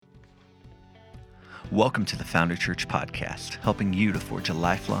Welcome to the Foundry Church Podcast, helping you to forge a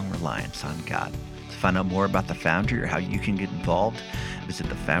lifelong reliance on God. To find out more about the Foundry or how you can get involved, visit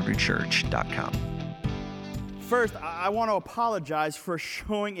thefoundrychurch.com. First, I want to apologize for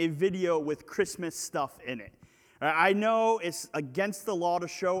showing a video with Christmas stuff in it. I know it's against the law to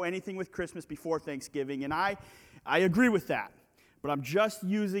show anything with Christmas before Thanksgiving, and I agree with that. But I'm just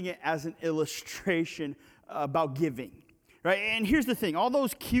using it as an illustration about giving. Right? And here's the thing, all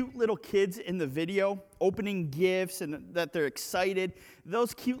those cute little kids in the video opening gifts and that they're excited,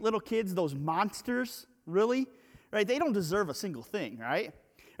 those cute little kids, those monsters, really, right? They don't deserve a single thing, right?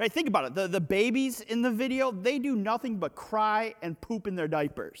 Right? Think about it. The babies in the video, they do nothing but cry and poop in their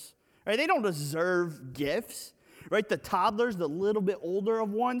diapers. Right? They don't deserve gifts. Right? The toddlers, the little bit older of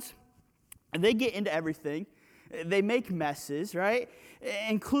ones, they get into everything. They make messes, right?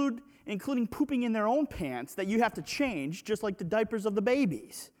 Including pooping in their own pants that you have to change, just like the diapers of the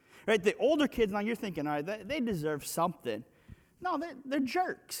babies. Right? The older kids, now you're thinking, all right, they deserve something. No, they're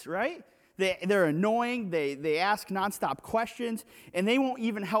jerks, right? They're annoying, they ask nonstop questions, and they won't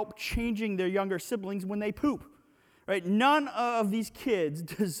even help changing their younger siblings when they poop. Right? None of these kids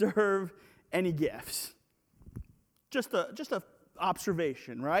deserve any gifts. Just a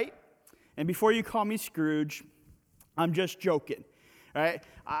observation, right? And before you call me Scrooge, I'm just joking. Right?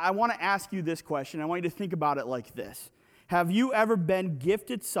 I want to ask you this question. I want you to think about it like this. Have you ever been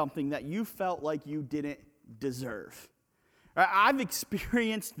gifted something that you felt like you didn't deserve? Right? I've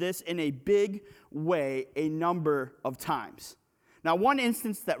experienced this in a big way a number of times. Now, one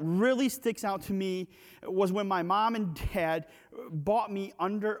instance that really sticks out to me was when my mom and dad bought me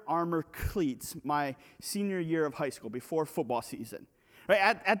Under Armour cleats my senior year of high school before football season.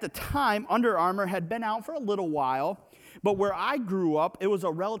 Right? At the time, Under Armour had been out for a little while, but where I grew up, it was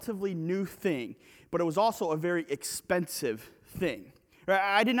a relatively new thing, but it was also a very expensive thing. Right?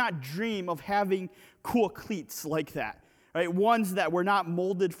 I did not dream of having cool cleats like that, right? Ones that were not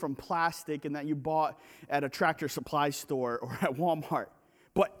molded from plastic and that you bought at a Tractor Supply store or at Walmart,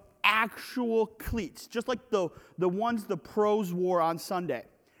 but actual cleats, just like the ones the pros wore on Sunday.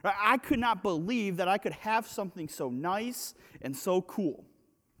 Right? I could not believe that I could have something so nice and so cool.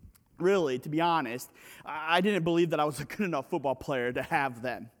 Really, to be honest, I didn't believe that I was a good enough football player to have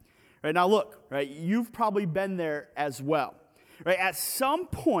them. Right, now look, right, you've probably been there as well. Right, at some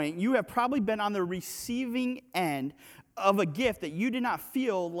point, you have probably been on the receiving end of a gift that you did not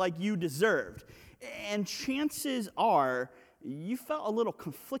feel like you deserved. And chances are, you felt a little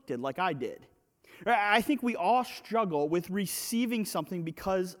conflicted like I did. Right, I think we all struggle with receiving something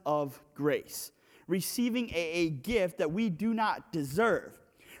because of grace. Receiving a gift that we do not deserve.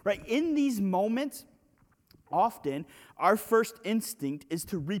 Right? In these moments, often, our first instinct is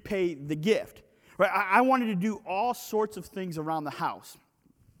to repay the gift. Right? I wanted to do all sorts of things around the house.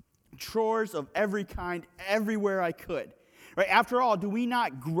 Chores of every kind, everywhere I could. Right? After all, do we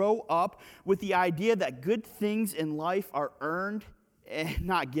not grow up with the idea that good things in life are earned and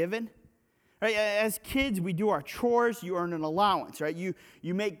not given? Right? As kids, we do our chores, you earn an allowance, right? You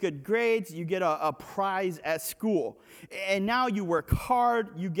make good grades, you get a prize at school. And now you work hard,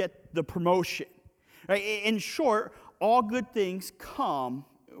 you get the promotion. Right? In short, all good things come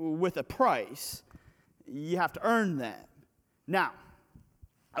with a price. You have to earn them. Now,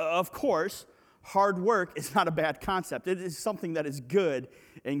 of course, hard work is not a bad concept. It is something that is good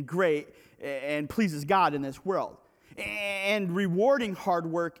and great and pleases God in this world. And rewarding hard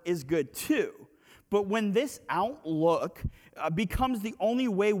work is good too. But when this outlook becomes the only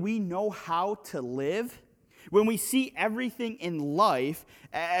way we know how to live, when we see everything in life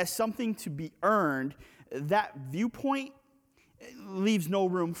as something to be earned, that viewpoint leaves no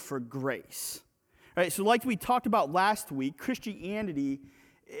room for grace. All right, so like we talked about last week, Christianity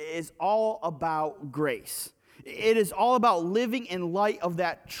is all about grace. It is all about living in light of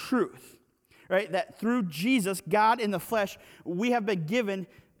that truth. Right, that through Jesus, God in the flesh, we have been given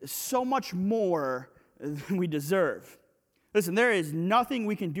so much more than we deserve. Listen, there is nothing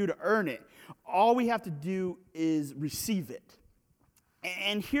we can do to earn it. All we have to do is receive it.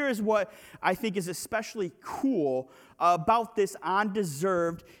 And here is what I think is especially cool about this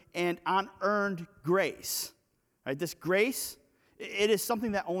undeserved and unearned grace. Right, this grace, it is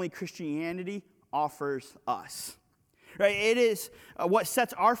something that only Christianity offers us. Right? It is what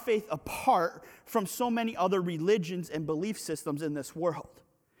sets our faith apart from so many other religions and belief systems in this world.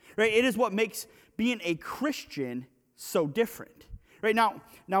 Right? It is what makes being a Christian so different. Right? Now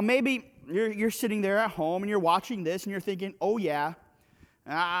maybe you're sitting there at home and you're watching this and you're thinking, oh yeah,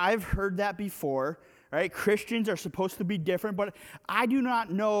 I've heard that before. Right? Christians are supposed to be different, but I do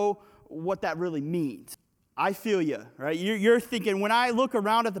not know what that really means. I feel you, right? You're thinking, when I look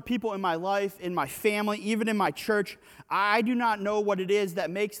around at the people in my life, in my family, even in my church, I do not know what it is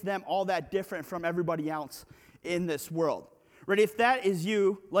that makes them all that different from everybody else in this world. Right? If that is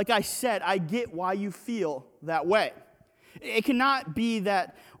you, like I said, I get why you feel that way. It cannot be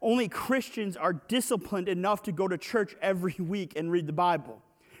that only Christians are disciplined enough to go to church every week and read the Bible.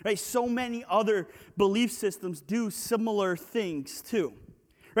 Right? So many other belief systems do similar things too.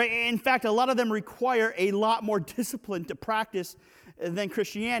 Right? In fact, a lot of them require a lot more discipline to practice than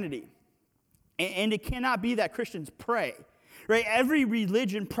Christianity. And it cannot be that Christians pray. Right? Every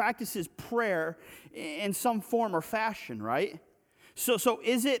religion practices prayer in some form or fashion, right? So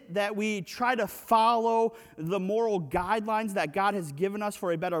is it that we try to follow the moral guidelines that God has given us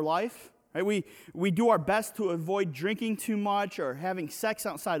for a better life? Right? We do our best to avoid drinking too much or having sex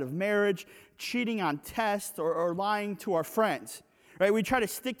outside of marriage, cheating on tests, or lying to our friends. Right? We try to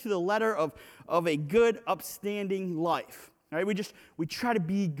stick to the letter of a good, upstanding life. Right? We try to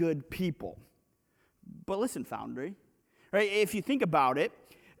be good people. But listen, Foundry, right? If you think about it,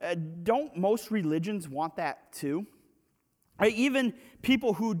 don't most religions want that too? Right? Even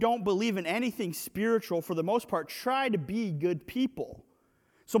people who don't believe in anything spiritual, for the most part, try to be good people.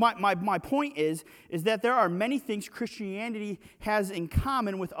 So my point is that there are many things Christianity has in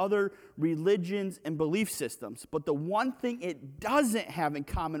common with other religions and belief systems. But the one thing it doesn't have in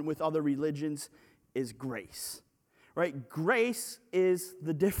common with other religions is grace. Right? Grace is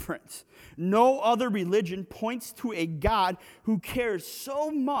the difference. No other religion points to a God who cares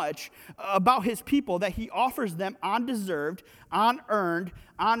so much about his people that he offers them undeserved, unearned,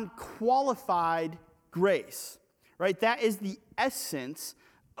 unqualified grace. Right? That is the essence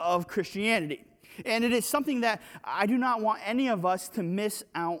of Christianity. And it is something that I do not want any of us to miss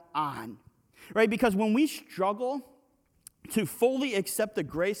out on. Right? Because when we struggle to fully accept the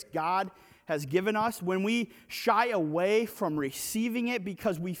grace God has given us, when we shy away from receiving it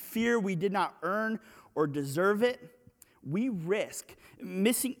because we fear we did not earn or deserve it, we risk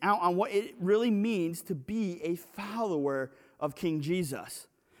missing out on what it really means to be a follower of King Jesus.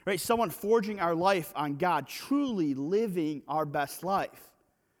 Right? Someone forging our life on God, truly living our best life.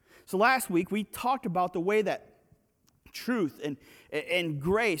 So last week we talked about the way that truth and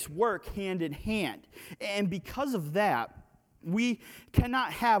grace work hand in hand. And because of that, we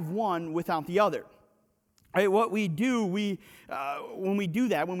cannot have one without the other. Right? What we do, when we do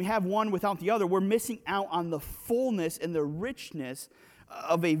that, when we have one without the other, we're missing out on the fullness and the richness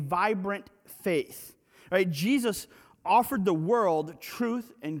of a vibrant faith. Right? Jesus offered the world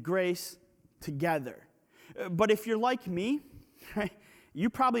truth and grace together. But if you're like me, right, you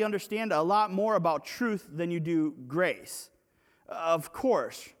probably understand a lot more about truth than you do grace. Of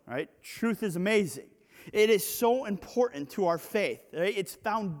course, right? Truth is amazing. It is so important to our faith. Right? It's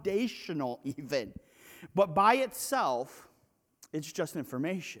foundational even. But by itself, it's just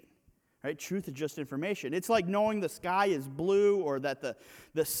information. Right? Truth is just information. It's like knowing the sky is blue, or that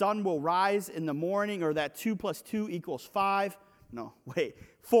the sun will rise in the morning, or that 2 + 2 = 5. No, wait,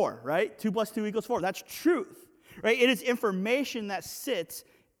 4, right? 2 + 2 = 4. That's truth. Right? It is information that sits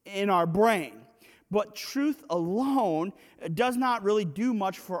in our brain. But truth alone does not really do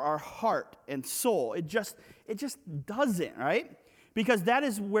much for our heart and soul. It just doesn't, right? Because that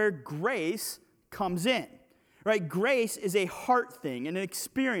is where grace comes in. Right? Grace is a heart thing, an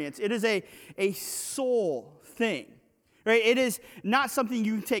experience. It is a soul thing. Right? It is not something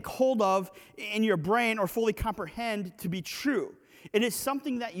you can take hold of in your brain or fully comprehend to be true. It is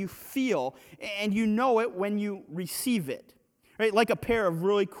something that you feel, and you know it when you receive it. Right? Like a pair of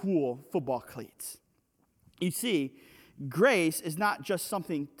really cool football cleats. You see, grace is not just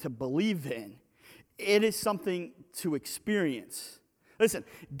something to believe in. It is something to experience. Listen,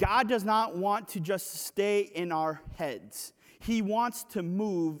 God does not want to just stay in our heads. He wants to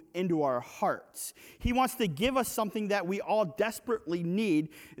move into our hearts. He wants to give us something that we all desperately need,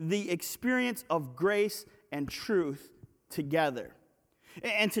 the experience of grace and truth together.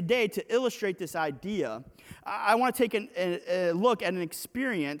 And today, to illustrate this idea, I want to take a look at an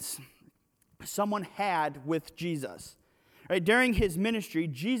experience someone had with Jesus. Right? During his ministry,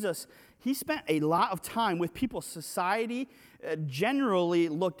 Jesus, he spent a lot of time with people society generally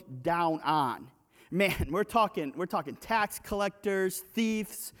looked down on. Man, we're talking tax collectors,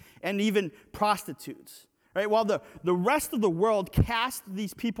 thieves, and even prostitutes. Right? While the rest of the world cast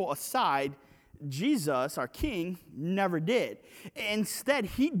these people aside, Jesus, our king, never did. Instead,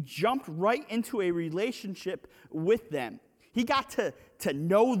 he jumped right into a relationship with them. He got to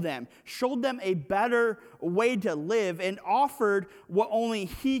know them, showed them a better way to live, and offered what only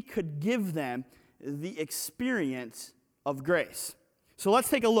he could give them, the experience of grace. So let's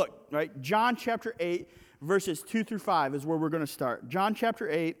take a look, right? John chapter 8, verses 2 through 5 is where we're going to start. John chapter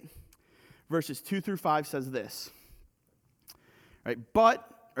 8, verses 2 through 5 says this. All right,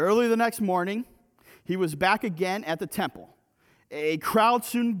 but early the next morning, he was back again at the temple. A crowd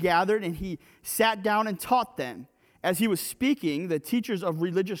soon gathered, and he sat down and taught them. As he was speaking, the teachers of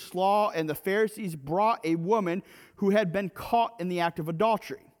religious law and the Pharisees brought a woman who had been caught in the act of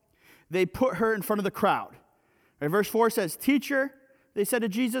adultery. They put her in front of the crowd. And verse 4 says, "Teacher," they said to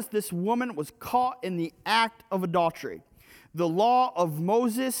Jesus, "this woman was caught in the act of adultery. The law of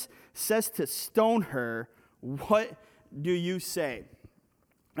Moses says to stone her. What do you say?"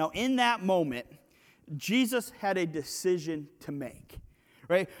 Now, in that moment, Jesus had a decision to make.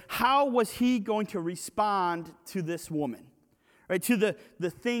 Right? How was he going to respond to this woman? Right? To the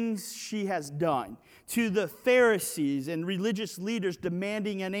things she has done. To the Pharisees and religious leaders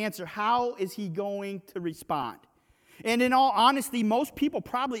demanding an answer. How is he going to respond? And in all honesty, most people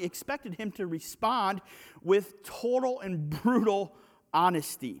probably expected him to respond with total and brutal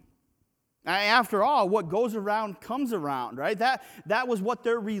honesty. After all, what goes around comes around, right? That was what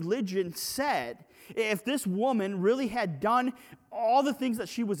their religion said. If this woman really had done all the things that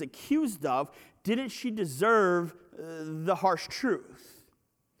she was accused of, didn't she deserve the harsh truth?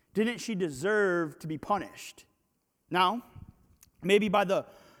 Didn't she deserve to be punished? Now, maybe by the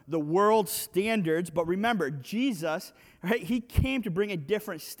world's standards, but remember, Jesus, right, he came to bring a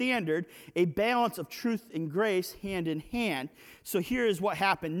different standard, a balance of truth and grace hand in hand. So here is what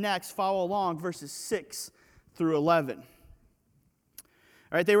happened next. Follow along, verses 6 through 11.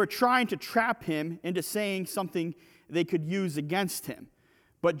 All right, they were trying to trap him into saying something they could use against him.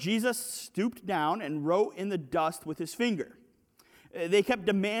 But Jesus stooped down and wrote in the dust with his finger. They kept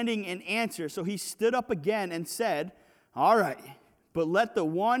demanding an answer, so he stood up again and said, "All right, but let the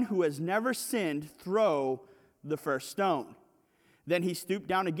one who has never sinned throw the first stone." Then he stooped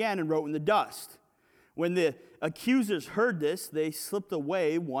down again and wrote in the dust. When the accusers heard this, they slipped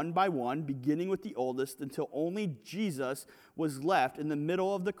away one by one, beginning with the oldest, until only Jesus was left in the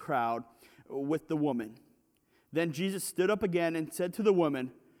middle of the crowd with the woman. Then Jesus stood up again and said to the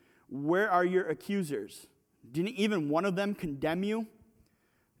woman, "Where are your accusers? Didn't even one of them condemn you?"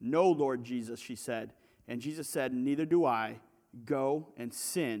 "No, Lord Jesus," she said. And Jesus said, "Neither do I. Go and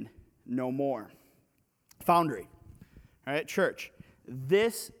sin no more." Foundry. All right, church.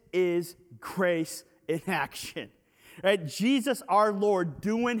 This is grace in action. Right? Jesus, our Lord,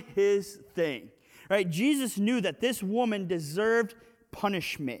 doing his thing. Right? Jesus knew that this woman deserved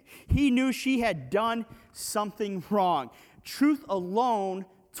punishment. He knew she had done something wrong. Truth alone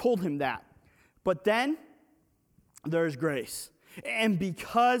told him that. But then there's grace. And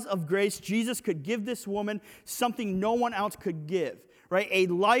because of grace, Jesus could give this woman something no one else could give, right? A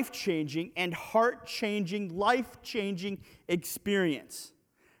life-changing and heart-changing, life-changing experience.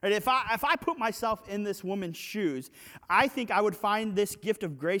 Right? If I put myself in this woman's shoes, I think I would find this gift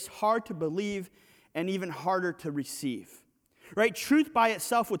of grace hard to believe and even harder to receive. Right? Truth by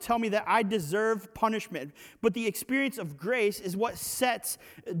itself would tell me that I deserve punishment, but the experience of grace is what sets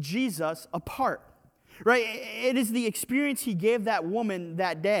Jesus apart. Right? It is the experience he gave that woman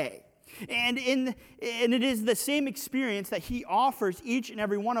that day. And it is the same experience that he offers each and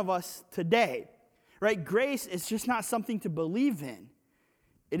every one of us today. Right? Grace is just not something to believe in.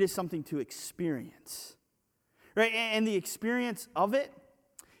 It is something to experience. Right? And the experience of it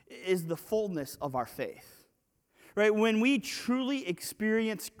is the fullness of our faith. Right? When we truly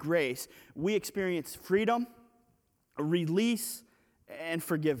experience grace, we experience freedom, release, and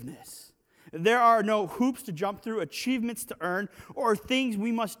forgiveness. There are no hoops to jump through, achievements to earn, or things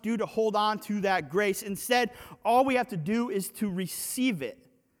we must do to hold on to that grace. Instead, all we have to do is to receive it.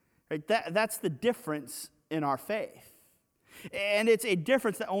 Right? That's the difference in our faith. And it's a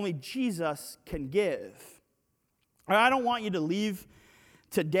difference that only Jesus can give. I don't want you to leave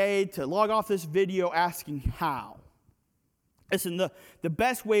today to log off this video asking how. Listen, the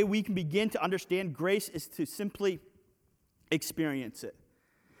best way we can begin to understand grace is to simply experience it.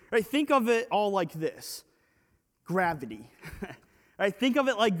 Right? Think of it all like this. Gravity. Right? Think of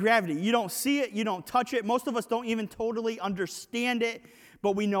it like gravity. You don't see it, you don't touch it. Most of us don't even totally understand it,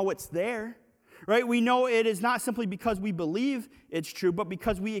 but we know it's there. Right? We know it is not simply because we believe it's true, but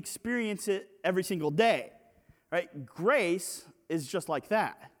because we experience it every single day. Right? Grace is just like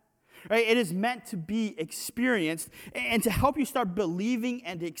that. Right? It is meant to be experienced, and to help you start believing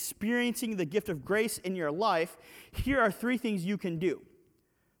and experiencing the gift of grace in your life, here are 3 things you can do.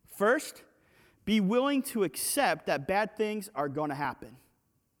 First, be willing to accept that bad things are going to happen.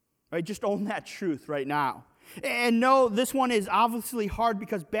 Right? Just own that truth right now. And no, this one is obviously hard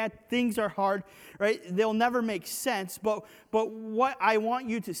because bad things are hard, right? They'll never make sense. But what I want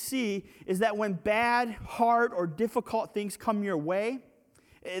you to see is that when bad, hard, or difficult things come your way,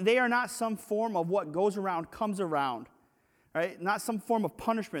 they are not some form of what goes around comes around, right? Not some form of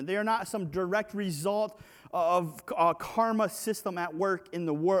punishment. They are not some direct result of a karma system at work in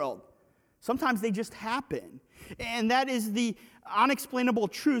the world. Sometimes they just happen. And that is the unexplainable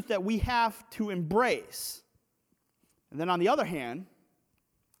truth that we have to embrace. And then on the other hand,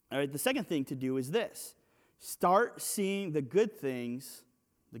 all right, the second thing to do is this. Start seeing the good things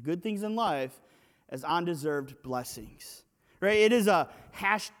in life, as undeserved blessings. Right? It is a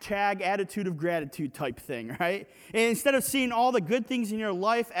hashtag attitude of gratitude type thing, right? And instead of seeing all the good things in your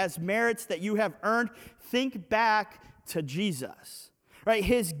life as merits that you have earned, think back to Jesus. Right?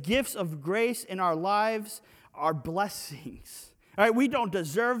 His gifts of grace in our lives are blessings. All right, we don't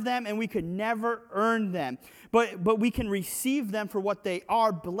deserve them, and we could never earn them. But we can receive them for what they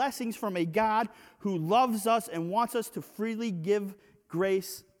are, blessings from a God who loves us and wants us to freely give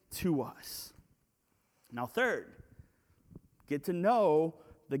grace to us. Now, third, get to know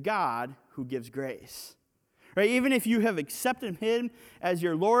the God who gives grace. Right? Even if you have accepted him as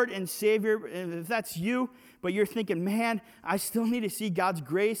your Lord and Savior, and if that's you, but you're thinking, man, I still need to see God's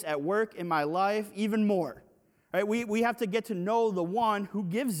grace at work in my life even more. Right? We have to get to know the one who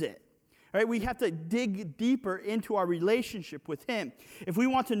gives it. Right? We have to dig deeper into our relationship with him. If we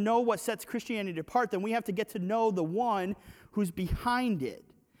want to know what sets Christianity apart, then we have to get to know the one who's behind it.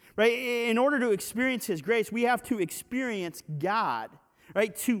 Right? In order to experience his grace, we have to experience God.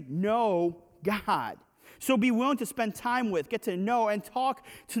 Right? To know God. So be willing to spend time with, get to know, and talk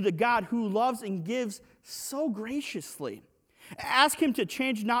to the God who loves and gives so graciously. Ask him to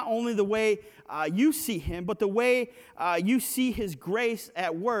change not only the way you see him, but the way you see his grace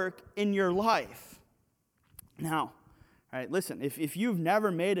at work in your life. Now, all right, listen, if you've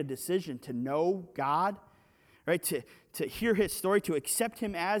never made a decision to know God, right, to hear his story, to accept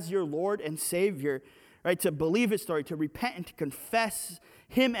him as your Lord and Savior, right, to believe his story, to repent and to confess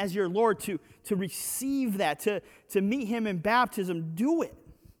him as your Lord, to receive that, to meet him in baptism, do it.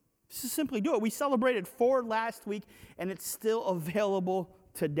 Just simply do it. We celebrated 4 last week, and it's still available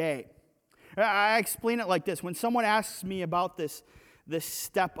today. I explain it like this. When someone asks me about this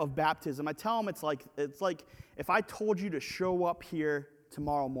step of baptism, I tell them it's like if I told you to show up here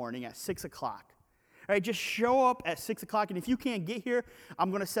tomorrow morning at 6 o'clock. Right? Just show up at 6 o'clock, and if you can't get here, I'm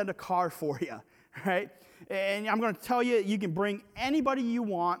going to send a car for you. Right? And I'm going to tell you, you can bring anybody you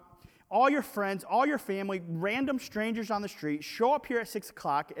want, all your friends, all your family, random strangers on the street, show up here at 6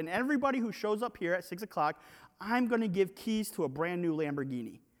 o'clock, and everybody who shows up here at 6 o'clock, I'm going to give keys to a brand new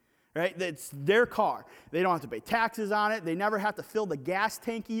Lamborghini. Right? It's their car. They don't have to pay taxes on it. They never have to fill the gas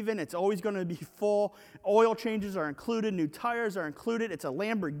tank even. It's always going to be full. Oil changes are included. New tires are included. It's a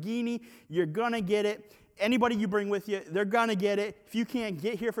Lamborghini. You're going to get it. Anybody you bring with you, they're going to get it. If you can't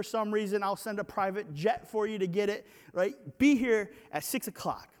get here for some reason, I'll send a private jet for you to get it. Right? Be here at 6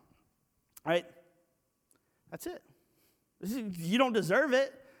 o'clock. Right? That's it. You don't deserve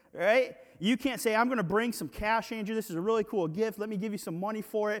it, right? You can't say, I'm going to bring some cash, Andrew. This is a really cool gift. Let me give you some money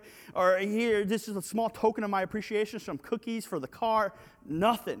for it. Or here, this is a small token of my appreciation, some cookies for the car.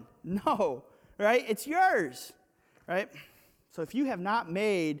 Nothing. No, right? It's yours, right? So if you have not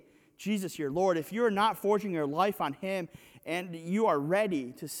made Jesus your Lord, if you're not forging your life on him, and you are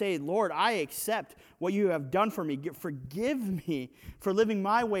ready to say, Lord, I accept what you have done for me. Forgive me for living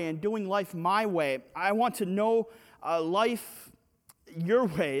my way and doing life my way. I want to know life your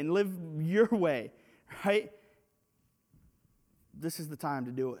way and live your way, right? This is the time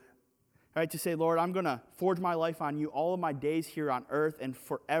to do it, right? To say, Lord, I'm going to forge my life on you all of my days here on earth and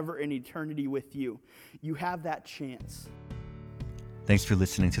forever in eternity with you. You have that chance. Thanks for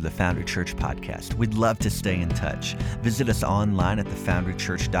listening to the Foundry Church podcast. We'd love to stay in touch. Visit us online at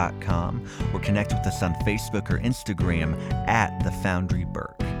thefoundrychurch.com or connect with us on Facebook or Instagram at The Foundry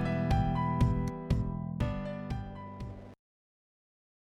Burke.